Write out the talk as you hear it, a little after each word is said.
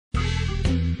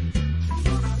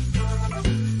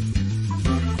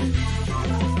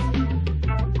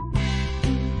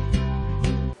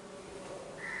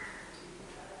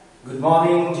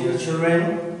morning, dear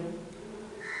children.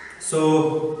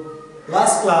 So,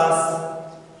 last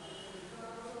class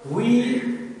we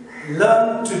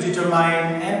learned to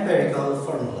determine empirical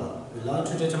formula.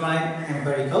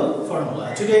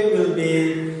 Today we will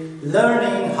be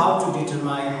learning how to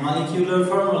determine molecular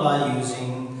formula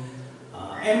using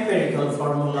empirical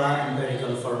formula,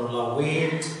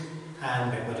 weight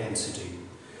and vapor density.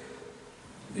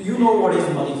 You know what is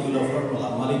molecular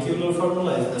formula? Molecular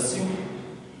formula is the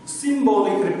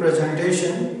symbolic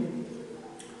representation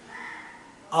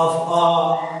of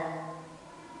a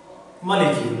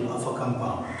molecule of a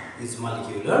compound. Is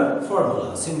molecular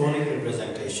formula. Symbolic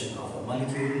representation of a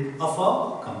molecule of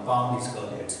a compound is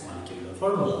called its molecular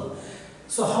formula.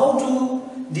 So how to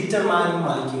determine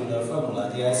molecular formula?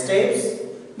 There are steps.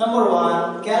 Number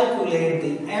one, calculate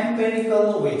the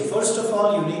empirical weight. First of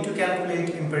all, you need to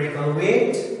calculate empirical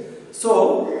weight.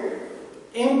 So,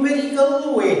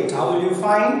 empirical weight, how will you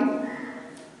find?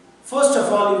 First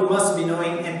of all, you must be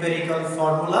knowing empirical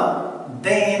formula.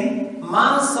 Then,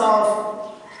 mass of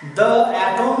the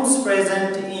atoms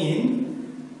present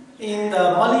in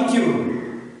the molecule.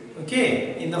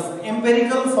 Okay, in the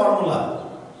empirical formula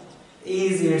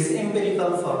is its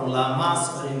empirical formula,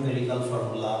 mass or empirical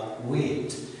formula,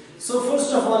 weight. So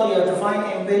first of all, you have to find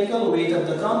empirical weight of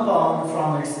the compound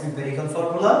from its empirical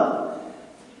formula.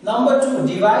 Number two,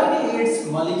 divide its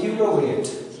molecular weight.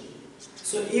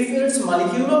 So if its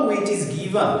molecular weight is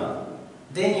given,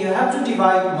 then you have to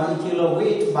divide molecular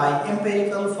weight by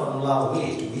empirical formula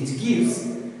weight, which gives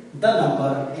the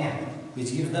number n.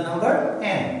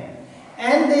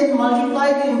 And then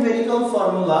multiply the empirical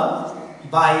formula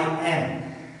by n.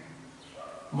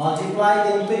 Multiply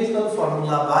the empirical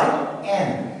formula by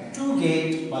n to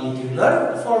get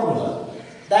molecular formula.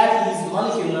 That is,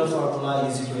 molecular formula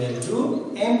is equal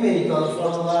to empirical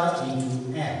formula into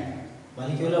n.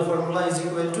 Molecular formula is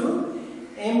equal to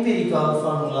empirical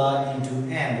formula into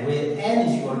n, where n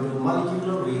is equal to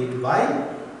molecular weight by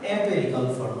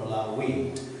empirical formula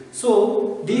weight.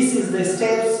 So this is the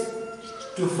steps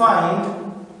to find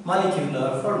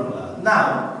molecular formula.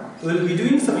 Now we will be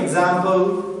doing some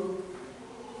example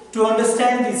to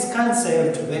understand this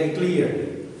concept very clearly.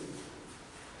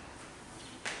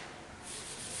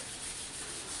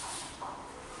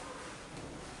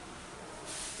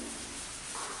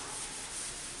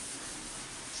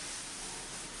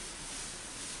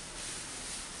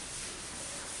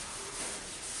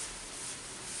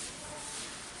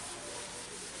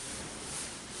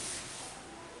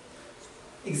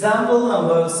 Example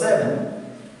number 7.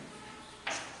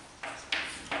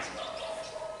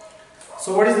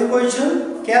 So what is the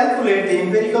question? Calculate the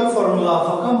empirical formula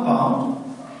of a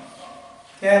compound.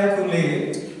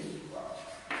 Calculate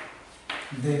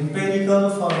the empirical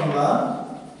formula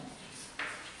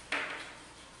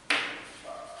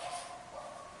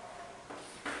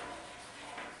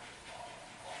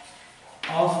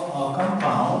of a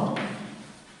compound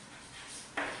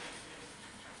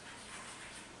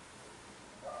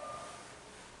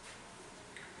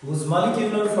whose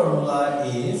molecular formula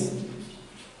is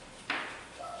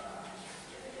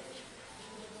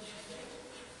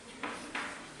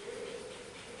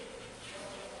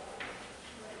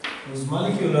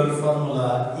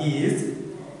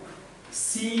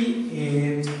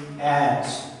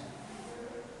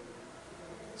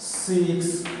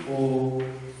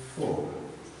C8H6O4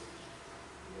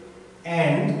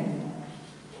 and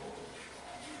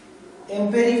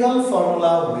empirical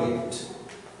formula weight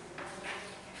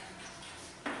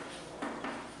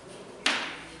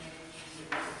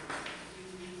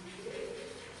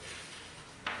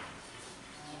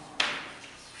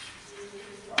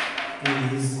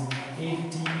is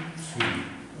 83.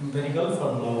 Empirical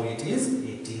formula weight is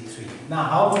 83. Now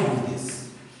how to do this?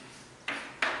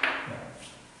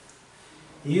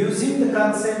 Using the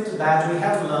concept that we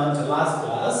have learned last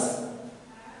class,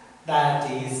 that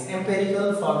is,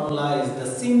 empirical formula is the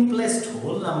simplest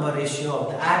whole number ratio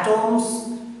of the atoms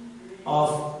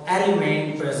of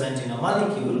element present in a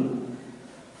molecule.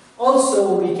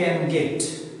 Also we can get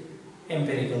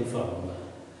empirical formula,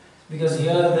 because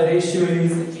here the ratio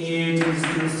is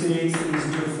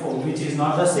 8:6:4, which is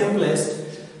not the simplest.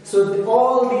 So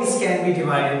all these can be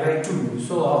divided by 2.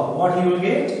 So what you will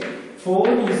get?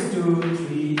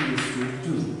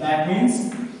 4:3:2. That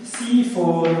means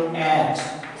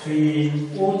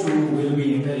C4H3O2 will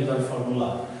be empirical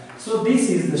formula. So this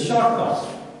is the shortcut.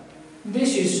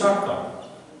 This is shortcut.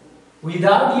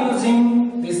 Without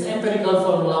using this empirical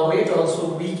formula weight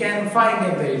also we can find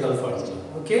empirical formula.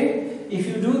 Okay? If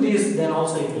you do this, then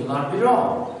also it will not be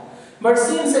wrong. But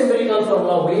since empirical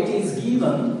formula weight is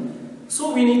given,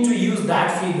 so we need to use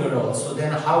that figure also.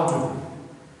 Then how to do?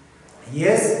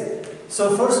 Yes.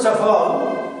 So first of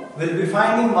all, we'll be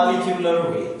finding molecular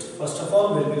weight. First of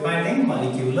all, we'll be finding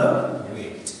molecular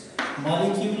weight.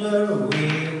 Molecular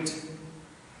weight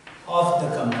of the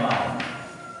compound.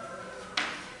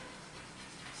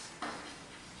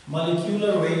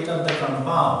 Molecular weight of the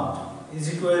compound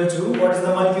is equal to, what is the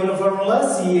molecular formula?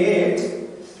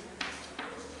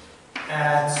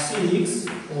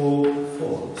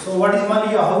 C8H6O4. So what is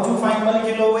molecular? How to find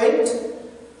molecular weight?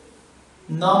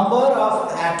 Number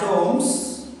of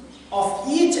atoms of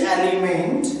each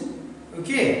element,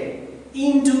 okay,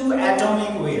 into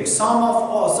atomic weight. Sum of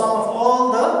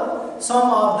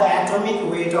the atomic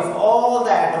weight of all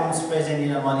the atoms present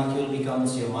in a molecule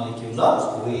becomes your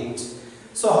molecular weight.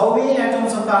 So how many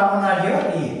atoms of carbon are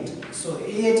here? 8. So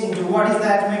 8 into, what is the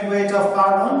atomic weight of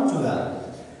carbon?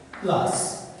 12.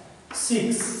 Plus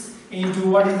 6 into,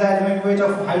 what is the atomic weight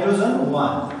of hydrogen?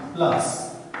 1. Plus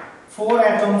 4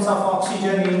 atoms of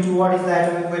oxygen into, what is the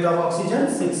atomic weight of oxygen?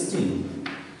 16.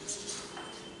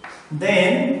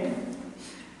 Then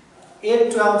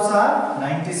 8 12s are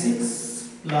 96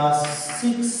 plus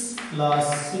 6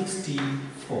 plus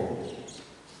 64.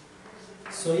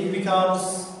 So it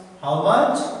becomes how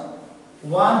much?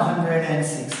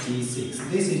 166.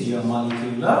 This is your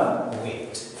molecular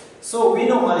weight. So we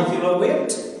know molecular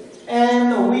weight,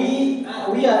 and we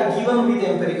are given with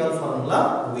empirical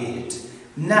formula weight.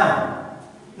 Now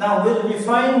we'll be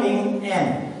finding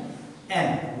N.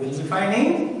 We'll be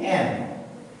finding N.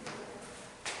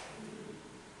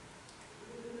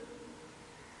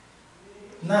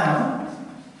 Now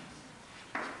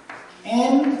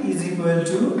N is equal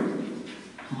to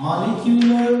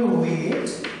molecular weight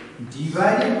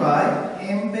divided by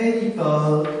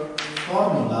empirical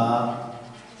formula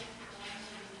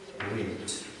weight.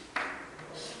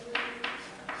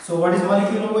 So what is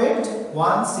molecular weight?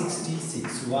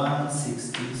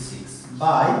 166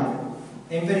 by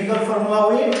empirical formula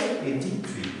weight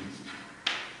 83.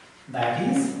 That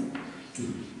is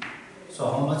 2.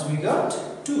 So how much we got?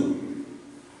 2.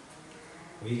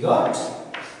 We got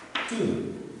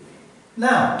 2.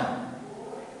 Now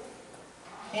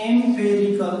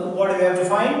empirical, what do we have to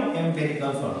find?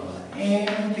 Empirical formula.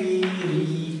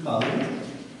 Empirical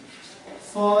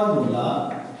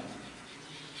formula.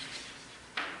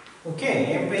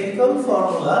 Okay, empirical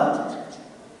formula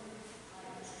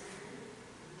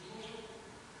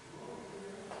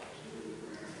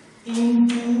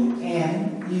into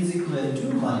N is equal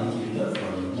to molecular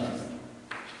formula.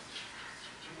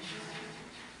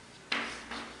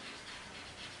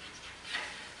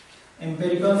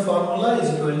 Empirical formula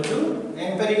is equal to,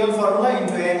 empirical formula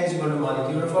into N is equal to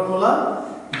molecular formula.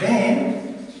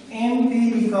 Then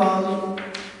empirical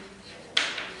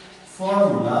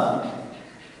formula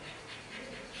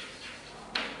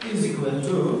is equal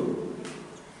to,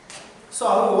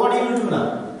 so what you will do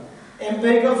now?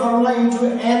 Empirical formula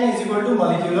into N is equal to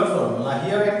molecular formula.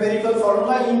 Here empirical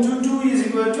formula into 2 is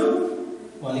equal to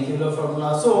molecular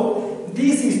formula. So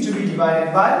this is to be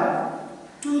divided by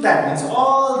 2. That means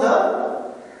all the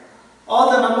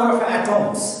number of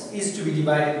atoms is to be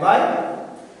divided by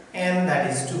N, that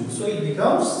is 2. So it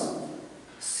becomes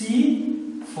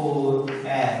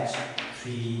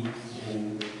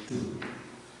C4H3O2.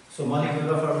 So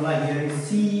molecular formula here is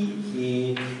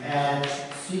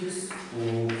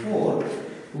C8H6O4,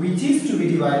 which is to be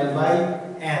divided by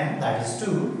N, that is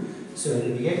 2. So we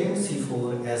will be getting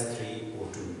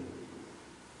C4H3O2.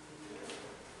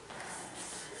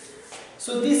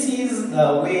 So this is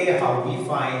the way how we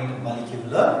find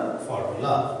molecular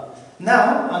formula.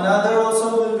 Now another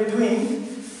also will be doing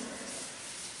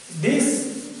this.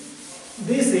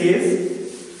 This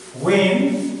is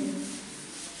when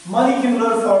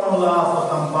molecular formula of a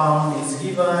compound is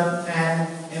given and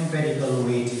empirical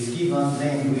weight is given,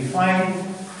 then we find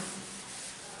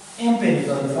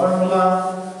empirical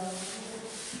formula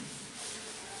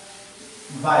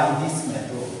by this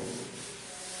method.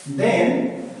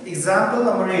 Then example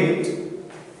number 8.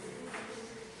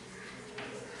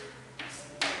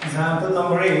 Example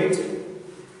number 8.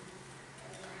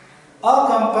 A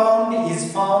compound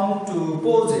is found to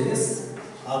possess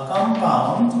a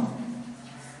compound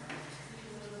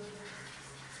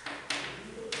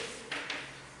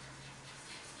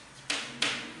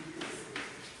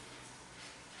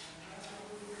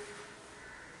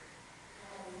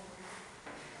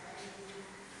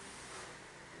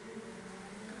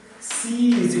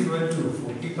C is equal to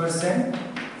 40%,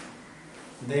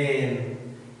 then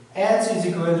H is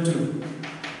equal to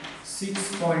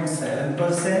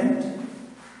 6.7%,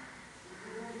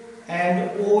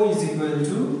 and O is equal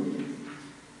to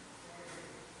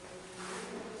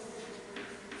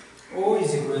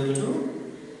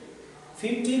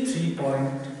 53.5%.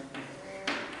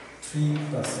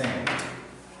 53.3%.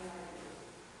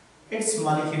 Its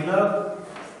molecular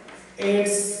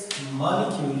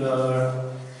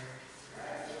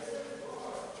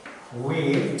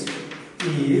weight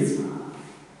is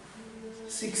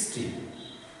 60.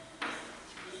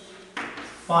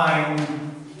 Find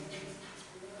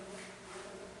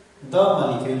the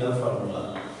molecular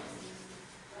formula.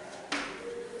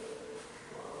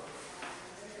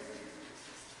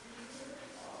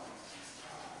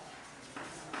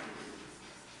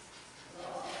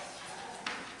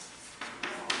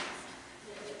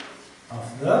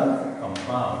 Of the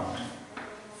compound.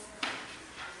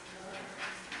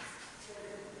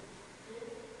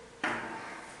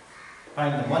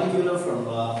 Find the molecular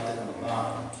formula of the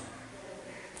compound.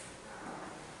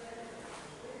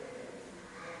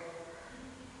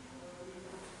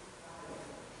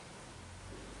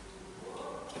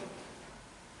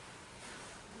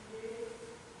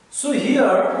 So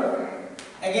here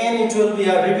again it will be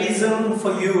a revision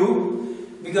for you,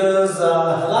 because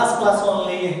last class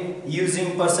only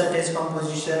using percentage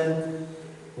composition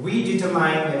we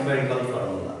determined empirical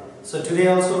formula. So today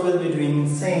also we'll be doing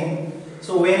same.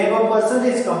 So whenever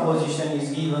percentage composition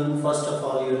is given, first of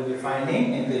all you will be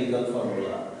finding empirical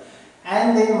formula,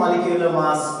 and then molecular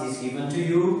mass is given to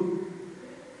you,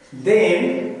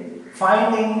 then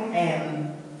finding n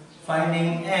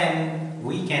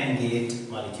we can get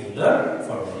molecular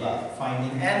formula.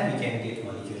 Finding n we can get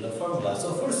molecular formula.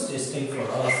 So first step for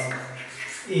us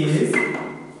is,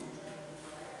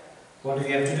 what do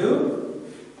we have to do?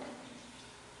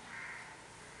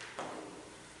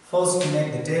 First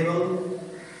make the table.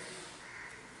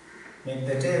 Make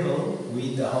the table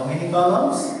with how many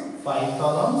columns? 5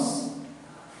 columns.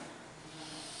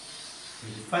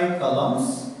 With 5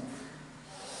 columns.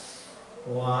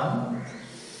 1,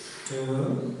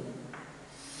 2,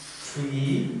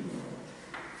 3,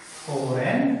 4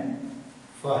 and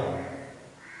 5.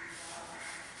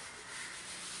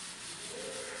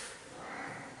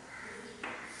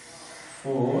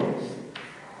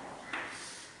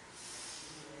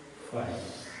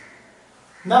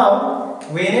 Now,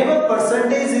 whenever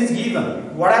percentage is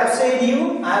given, what I've said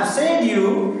you? I've said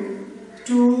you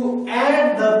to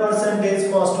add the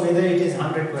percentage first, whether it is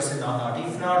 100% or not.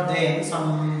 If not, then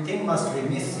something must be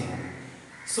missing.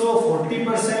 So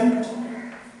 40%,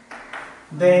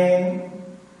 then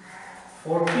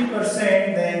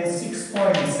 40%, then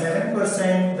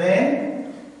 6.7%,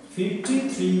 then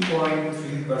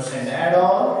 53.3%. Add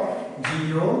all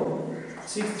 0.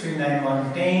 6, 3, 9,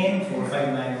 1, 10, 4,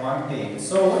 5, 9, 1, 10.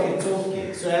 So it's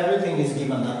okay. So everything is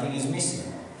given, nothing is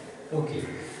missing. Okay.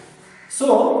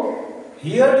 So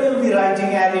here you will be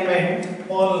writing element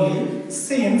only,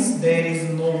 since there is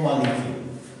no molecule.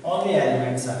 Only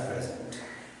elements are present.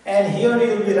 And here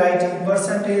you will be writing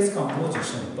percentage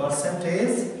composition.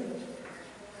 Percentage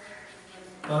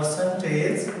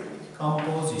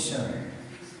composition.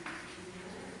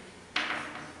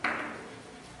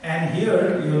 And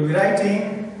here you will be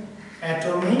writing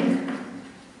atomic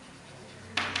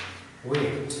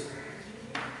weight.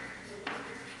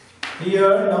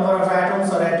 Here number of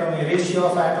atoms or atomic ratio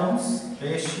of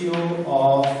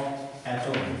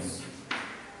atoms.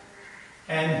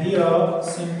 And here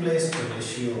simplest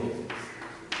ratio.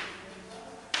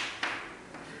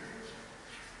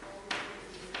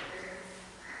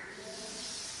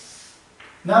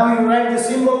 Now you write the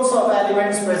symbols of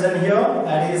elements present here,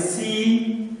 that is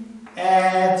C,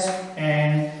 H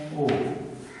and O.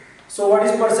 So what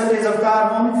is percentage of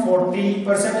carbon? 40.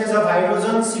 Percentage of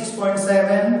hydrogen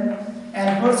 6.7,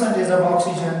 and percentage of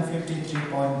oxygen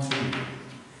 53.3.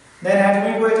 Then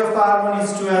atomic weight of carbon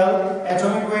is 12,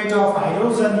 atomic weight of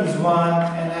hydrogen is 1,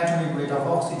 and atomic weight of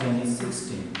oxygen is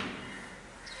 16.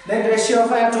 Then ratio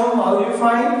of atom, how do you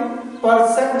find?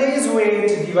 Percentage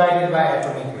weight divided by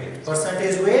atomic weight.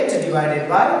 Percentage weight divided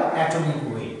by atomic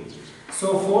weight.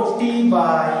 So 40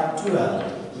 by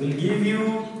 12 will give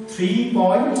you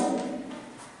 3.3.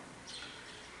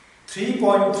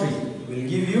 Will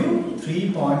give you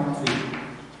 3.3.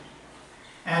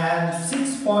 And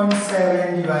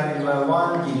 6.7 divided by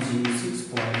 1 gives you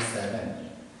 6.7.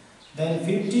 Then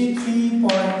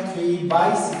 53.3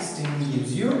 by 16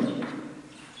 gives you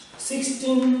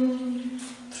 16.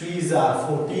 3s are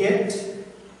 48.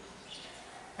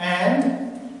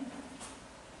 And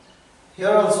here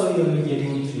also you will be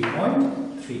getting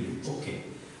 3.3. Okay.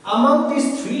 Among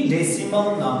these 3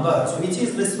 decimal numbers, which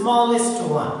is the smallest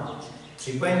one?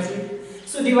 3.3.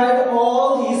 So divide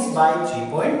all these by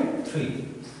 3.3.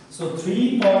 So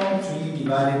 3.3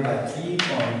 divided by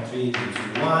 3.3 gives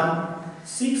you 1.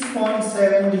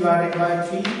 6.7 divided by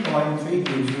 3.3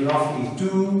 gives you roughly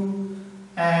 2.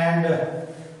 and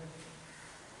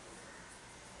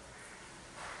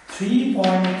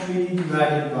 3.3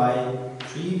 divided by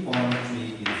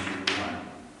 3.3 gives you 1.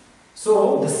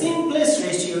 So the simplest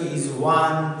ratio is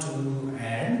 1, 2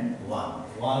 and 1.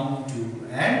 1, 2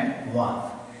 and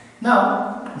 1.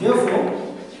 Now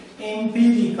therefore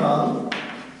empirical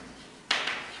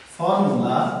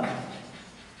formula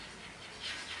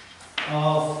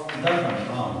of the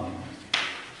compound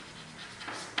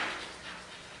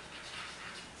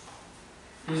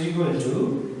is equal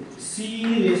to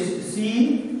CHO.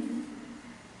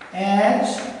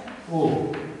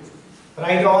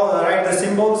 Write the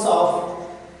symbols of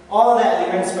all the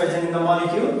elements present in the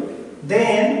molecule.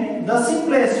 Then the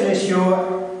simplest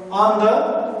ratio on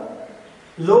the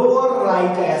lower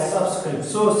right as subscript.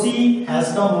 So C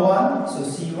has come 1. So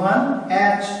C1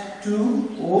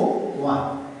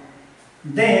 H2O1.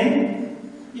 Then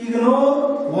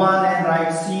ignore 1 and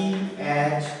write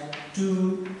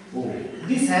CH2O.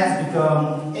 This has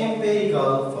become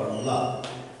empirical formula.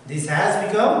 This has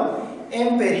become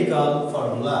empirical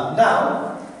formula.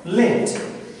 Now let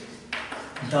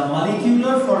the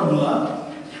molecular formula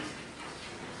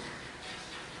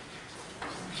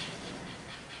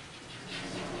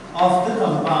of the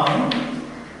compound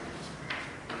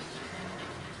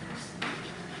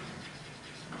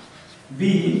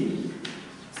be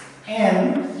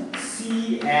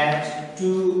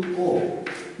NCH2O,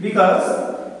 because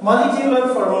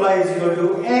molecular formula is equal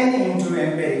to N into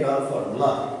empirical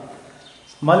formula.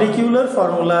 Molecular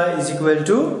formula is equal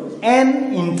to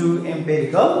N into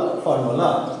empirical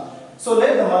formula. So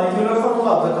let the molecular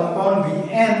formula of the compound be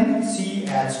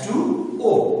NCH2O.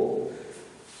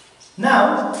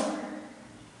 Now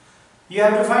you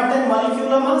have to find the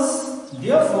molecular mass.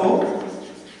 Therefore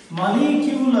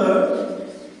molecular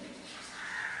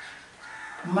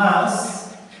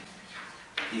mass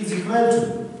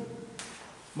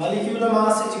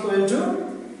is equal to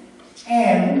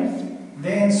N,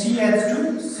 then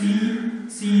CH2,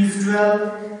 C is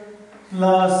 12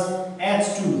 plus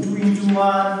H2, 2 into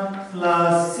 1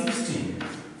 plus 16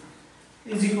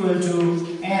 is equal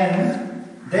to N,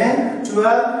 then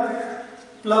 12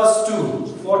 plus 2,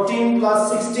 14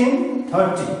 plus 16,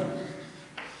 30.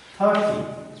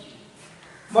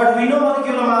 But we know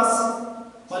molecular mass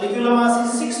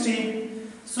is 60.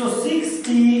 So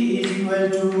 60 is equal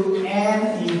to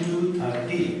N into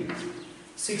 30.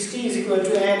 60 is equal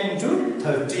to N into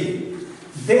 30.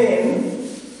 Then,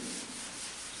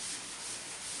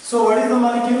 so what is the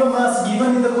molecular mass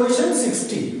given in the question?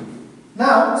 60.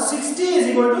 Now 60 is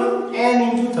equal to N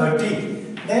into 30.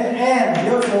 Then N,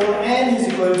 therefore N is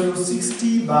equal to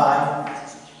 60 by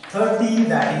 30,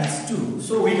 that is 2.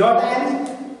 So we got N.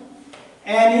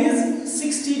 N is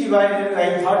 60 divided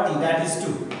by 30, that is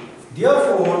 2.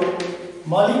 Therefore,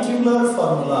 molecular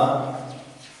formula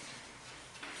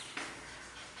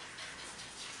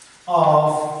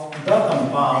of the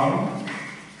compound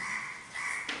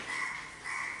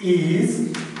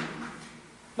is,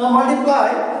 now multiply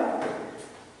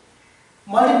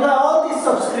all these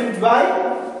subscript by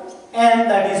N,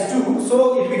 that is 2.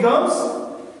 So it becomes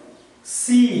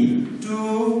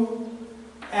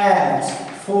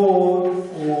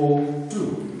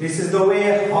C2H4O2. This is the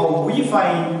way how we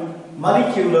find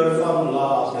molecular formula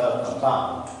of the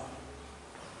compound.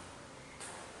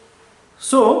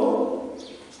 So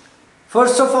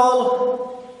first of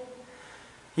all,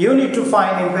 you need to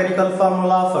find empirical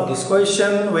formula for this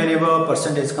question whenever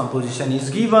percentage composition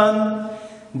is given.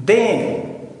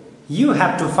 Then you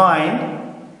have to find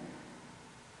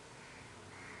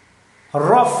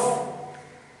rough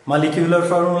molecular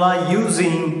formula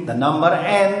using the number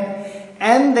N,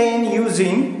 and then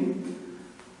using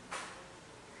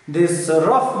this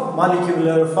rough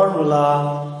molecular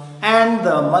formula and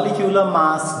the molecular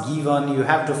mass given, you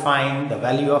have to find the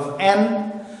value of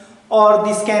N, or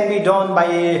this can be done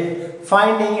by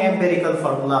finding empirical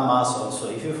formula mass also.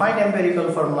 If you find empirical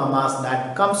formula mass,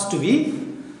 that comes to be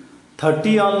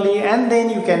 30 only, and then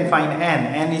you can find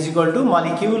N. N is equal to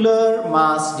molecular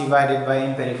mass divided by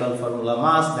empirical formula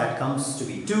mass, that comes to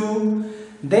be 2.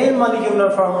 Then molecular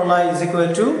formula is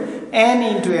equal to N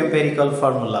into empirical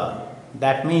formula.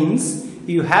 That means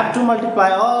you have to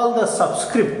multiply all the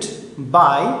subscript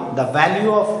by the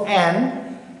value of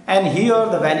N, and here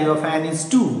the value of N is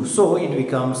 2. So it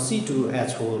becomes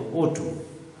C2H4O2.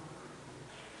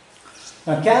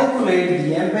 Now calculate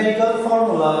the empirical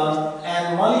formula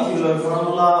and molecular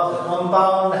formula of the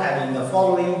compound having the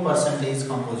following percentage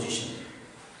composition.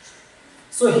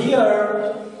 So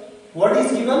here what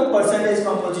is given? Percentage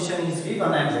composition is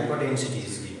given and vapor density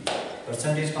is given.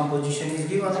 Percentage composition is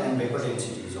given and vapor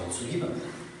density is also given.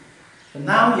 So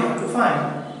now you have to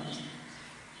find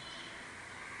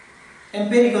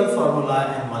empirical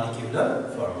formula and molecular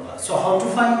formula. So how to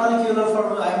find molecular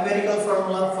formula, empirical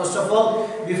formula? First of all,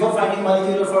 before finding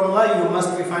molecular formula, you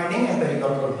must be finding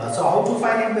empirical formula. So how to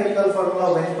find empirical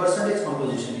formula when percentage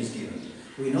composition is given?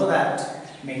 We know that.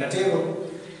 Make a table.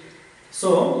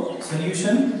 So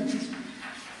solution.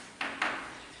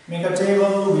 Make a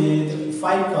table with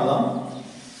 5 column.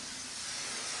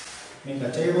 Make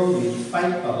a table with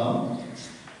 5 column.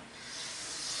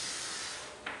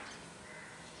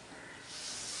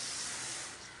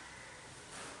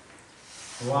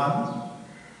 1,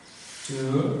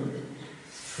 2,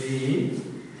 3,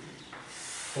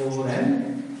 4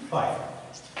 and 5.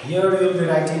 Here you will be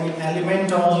writing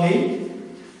element only,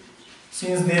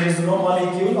 since there is no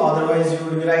molecule, otherwise you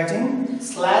will be writing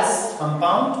slash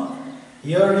compound.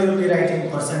 Here you will be writing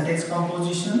percentage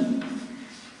composition.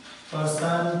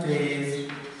 Percentage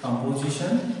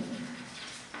composition.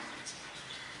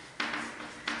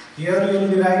 Here you will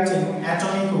be writing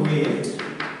atomic weight.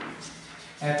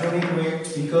 Atomic weight,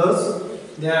 because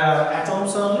there are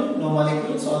atoms only, no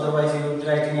molecules, otherwise you will be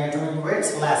writing atomic weight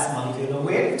slash molecular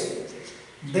weight.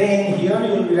 Then here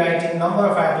you will be writing number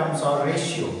of atoms or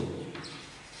ratio.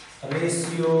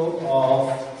 Ratio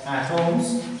of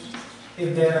atoms.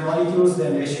 If there are molecules,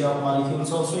 then ratio of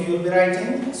molecules also you will be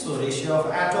writing. So ratio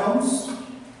of atoms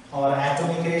or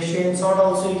atomic ratio in short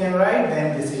also you can write.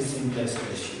 Then this is simplest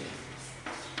ratio.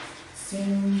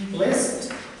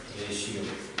 Simplest ratio.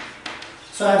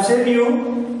 So I have said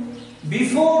you,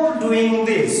 before doing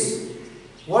this,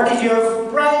 what is your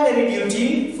primary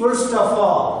duty? First of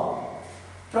all,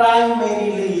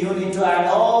 primarily you need to add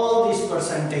all this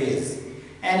percentage.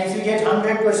 And if you get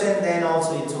 100%, then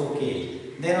also it's okay.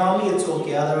 Then only it's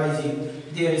okay, otherwise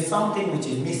there is something which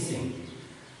is missing.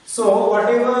 So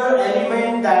whatever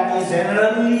element that is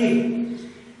generally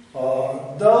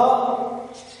the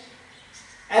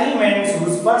elements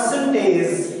whose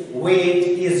percentage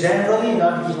weight is generally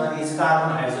not given is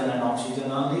carbon, hydrogen and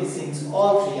oxygen only, since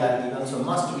all three are given, so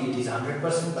must be it is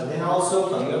 100%, but then also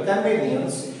for your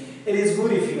convenience it is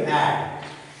good if you add.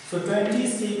 So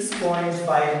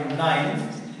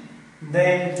 26.59,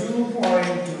 then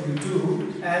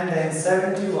 2.22 and then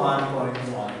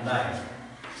 71.19.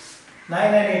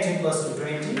 9 and 18 plus 2,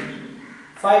 20.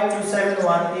 5 to 7,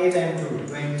 1, 8 and 2,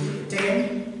 20,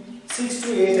 10. 6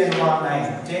 to 8 and 1,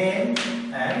 9, 10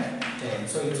 and 10.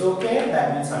 So it's okay,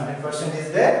 that means 100%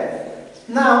 is there.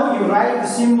 Now you write the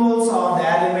symbols of the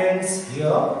elements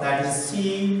here, that is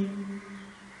C,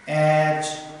 H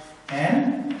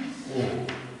and O.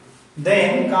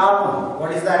 Then carbon,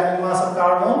 what is the atomic mass of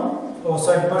carbon? Oh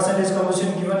sorry, percentage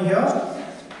composition given here,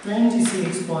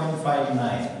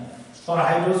 26.59. For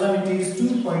hydrogen it is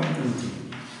 2.22.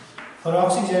 For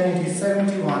oxygen it is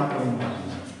 71.19.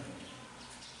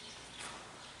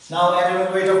 Now atomic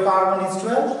weight of carbon is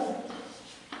 12.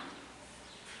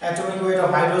 Atomic weight of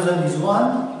hydrogen is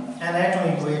 1 and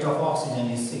atomic weight of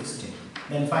oxygen is 16.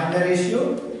 Then find the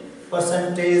ratio,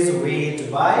 percentage weight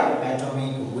by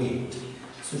atomic weight.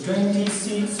 So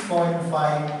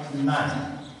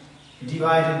 26.59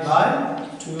 divided by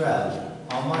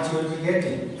 12. How much you will be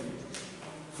getting?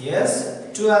 Yes,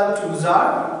 12 twos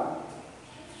are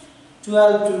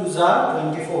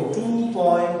 24.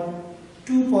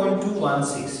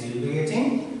 2.216. You will be getting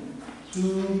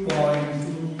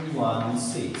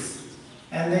 2.216.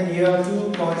 And then here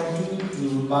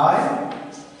 2.22 by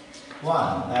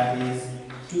 1, that is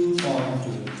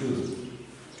 2.22.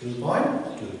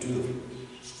 2.22.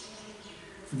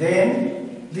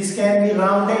 Then this can be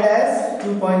rounded as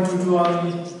 2.22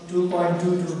 only,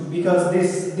 2.22, because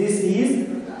this is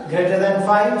greater than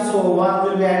 5, so 1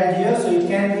 will be added here, so it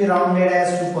can be rounded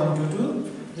as 2.22.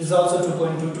 This is also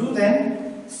 2.22. Then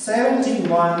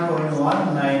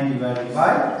 71.19 divided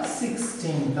by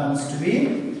 16 comes to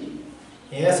be,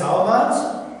 yes, how much?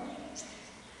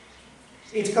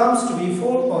 It comes to be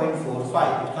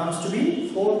 4.45. It comes to be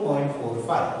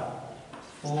 4.45.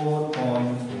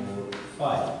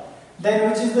 4.45.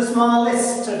 Then which is the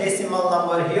smallest decimal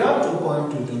number here?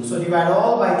 2.22. So divide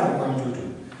all by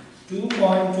 2.22.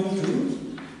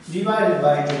 2.22 divided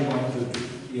by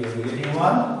 2.22. You will be getting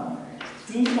 1.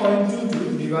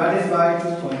 2.22 divided by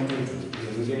 2.22. You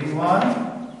will be getting 1.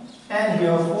 And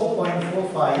here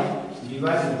 4.45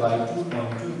 divided by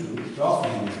 2.22.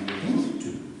 Roughly you will be getting 2.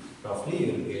 Roughly you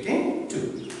will be getting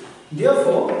 2.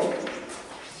 Therefore,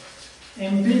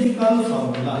 empirical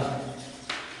formula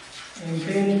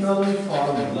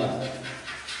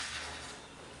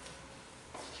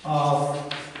of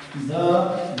the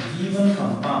given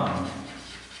compound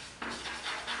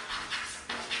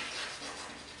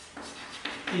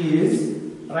is,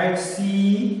 write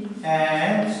C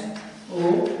and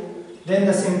O Then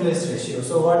the simplest ratio.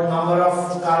 So what number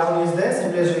of carbon is there?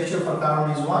 Simplest ratio for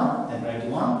carbon is 1. Then write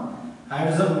 1.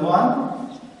 Hydrogen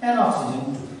 1 and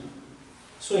oxygen 2.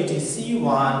 So it is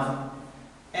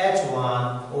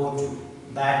C1H1O2.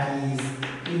 That is,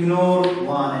 ignore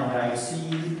 1 and write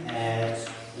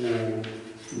CHO2.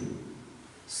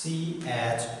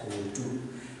 CHO2.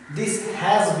 This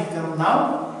has become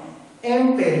now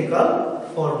empirical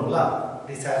formula.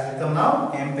 This has become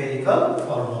now empirical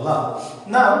formula.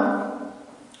 Now,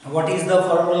 what is the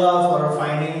formula for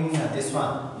finding this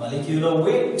one? Molecular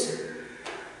weight.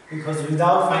 Because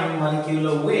without finding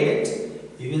molecular weight,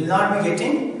 you will not be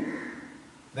getting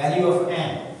value of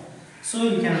N. So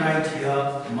you can write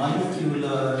here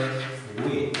molecular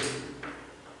weight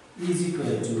is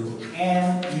equal to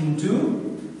N into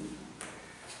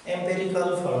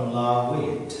empirical formula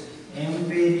weight.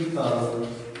 Empirical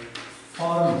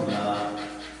formula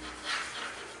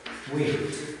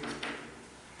weight.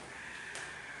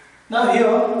 Now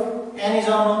here N is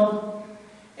unknown.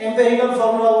 Empirical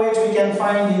formula weight we can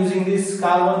find using this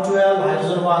carbon 12,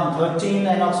 hydrogen 1, 13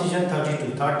 and oxygen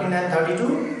 32. 13 and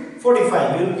 32,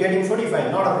 45. You will be getting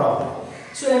 45, not a problem.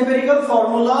 So empirical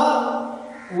formula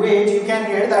weight you can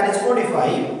get, that is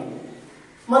 45.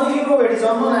 Molecular weight is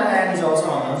unknown and N is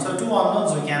also unknown. So two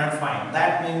unknowns we cannot find.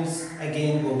 That means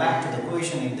again go back to the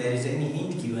question if there is any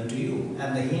hint given to you.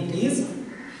 And the hint is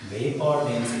vapor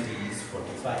density is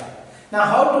 45. Now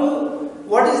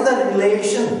what is the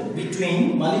relation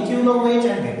between molecular weight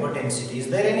and vapor density? Is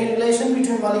there any relation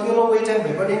between molecular weight and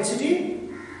vapor density?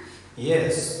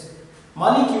 Yes.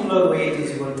 Molecular weight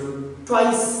is equal to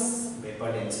twice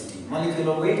vapor density.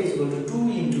 Molecular weight is equal to 2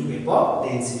 into vapor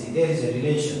density. There is a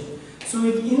relation. So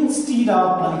instead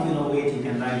of molecular weight, you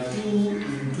can write 2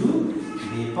 into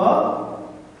vapor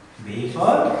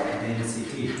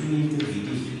density. 2 into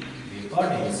VD, vapor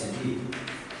density,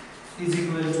 is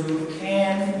equal to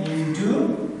N into,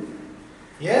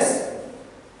 yes,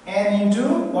 N into,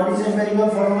 what is empirical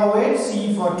formula weight?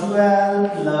 C for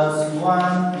 12 plus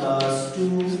 1 plus 2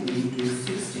 into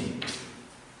 16.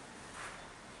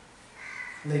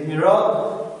 Let me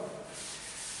rub.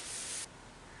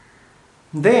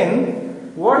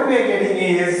 Then what we are getting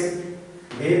is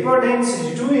vapor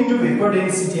density, 2 into vapor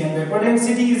density, and vapor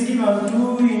density is given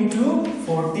 2 into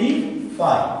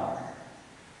 45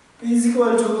 is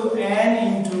equal to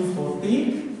N into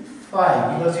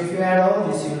 45, because if you add all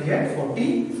this you will get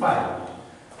 45.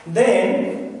 Then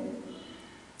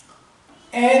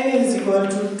N is equal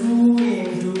to 2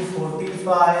 into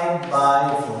 45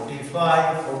 by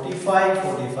 45,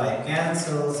 45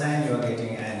 cancels and you are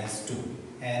getting N is 2.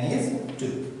 N is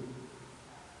 2.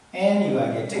 And you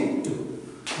are getting 2.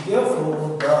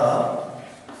 Therefore, the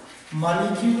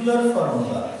molecular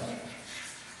formula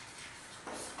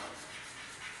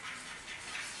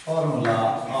of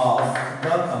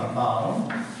the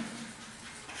compound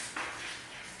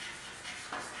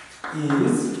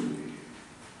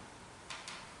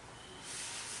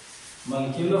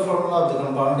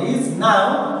is,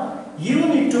 now you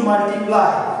need to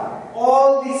multiply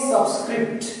all these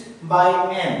subscript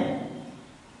by N,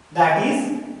 that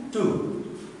is 2.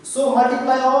 So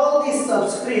multiply all these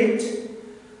subscript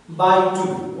by 2.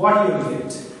 What you will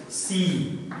get?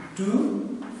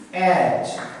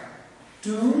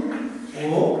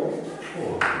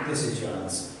 C2H2O4. This is your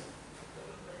answer.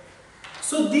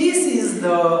 So this is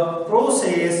the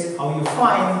process how you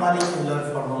find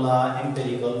molecular formula,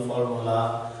 empirical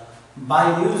formula,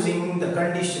 by using the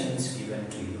conditions given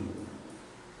to you.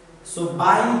 So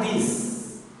by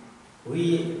this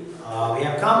we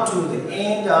have come to the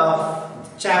end of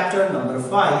chapter number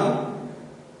 5.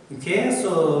 Okay,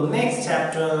 so next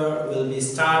chapter will be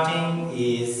starting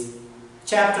is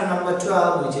chapter number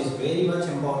 12, which is very much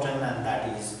important, and that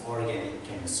is organic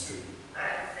chemistry.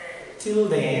 Till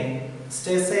then,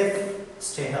 stay safe,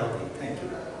 stay healthy. Thank you.